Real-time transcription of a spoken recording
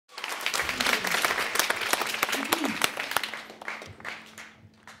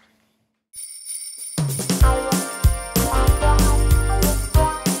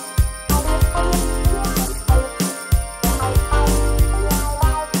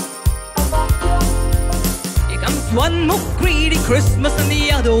one more greedy Christmas than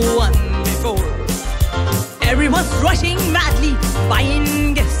the other one before. Everyone's rushing madly,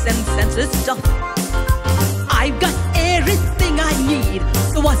 buying gifts and senseless stuff. I've got everything I need,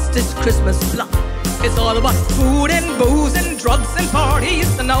 so what's this Christmas bluff? It's all about food and booze and drugs and parties,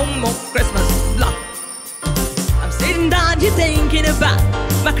 and no more Christmas bluff. I'm sitting down here thinking about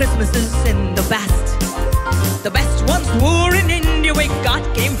my Christmases in the past. The best ones were in India, where God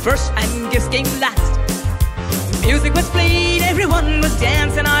came first and gifts came last. Music was played, everyone was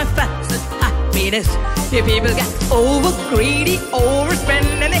dancing, I felt such happiness. Here people get over greedy, overspend,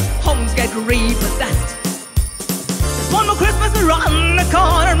 and their homes get repossessed. There's one more Christmas around the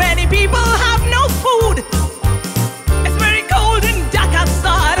corner, many people have no food. It's very cold and dark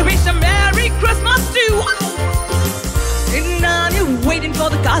outside, I wish a Merry Christmas too. Sitting down here waiting for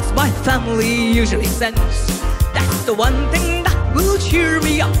the cards my family usually sends. That's the one thing that will cheer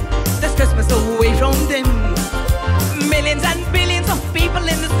me up this Christmas away from them. Millions and billions of people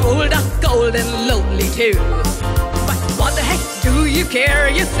in this world are cold and lonely too. But what the heck do you care,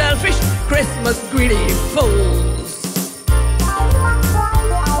 you selfish Christmas greedy fools?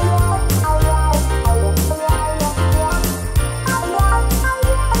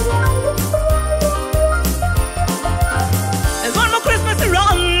 There's one more Christmas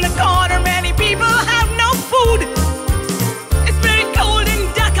around the corner, many people have no food. It's very cold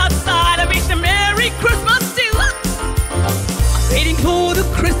and dark outside, I wish a Merry Christmas too. Waiting for the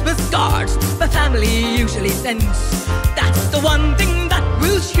Christmas cards my family usually sends. That's the one thing that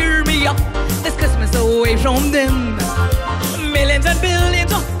will cheer me up this Christmas away from them. Millions and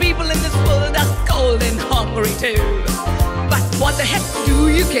billions of people in this world are cold and hungry too. But what the heck do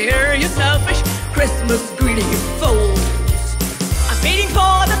you care, you selfish Christmas greedy fools? I'm waiting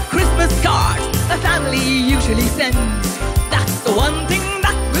for the Christmas cards my family usually sends. That's the one thing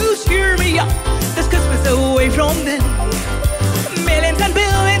that will cheer me up this Christmas away from them. Millions and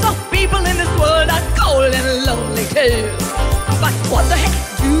billions of people in this world are cold and lonely too. But what the heck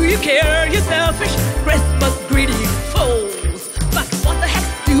do you care, you selfish Christmas greedy fools? But what the heck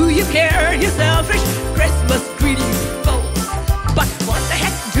do you care, you selfish Christmas greedy fools? But what the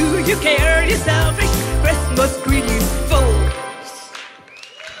heck do you care, you selfish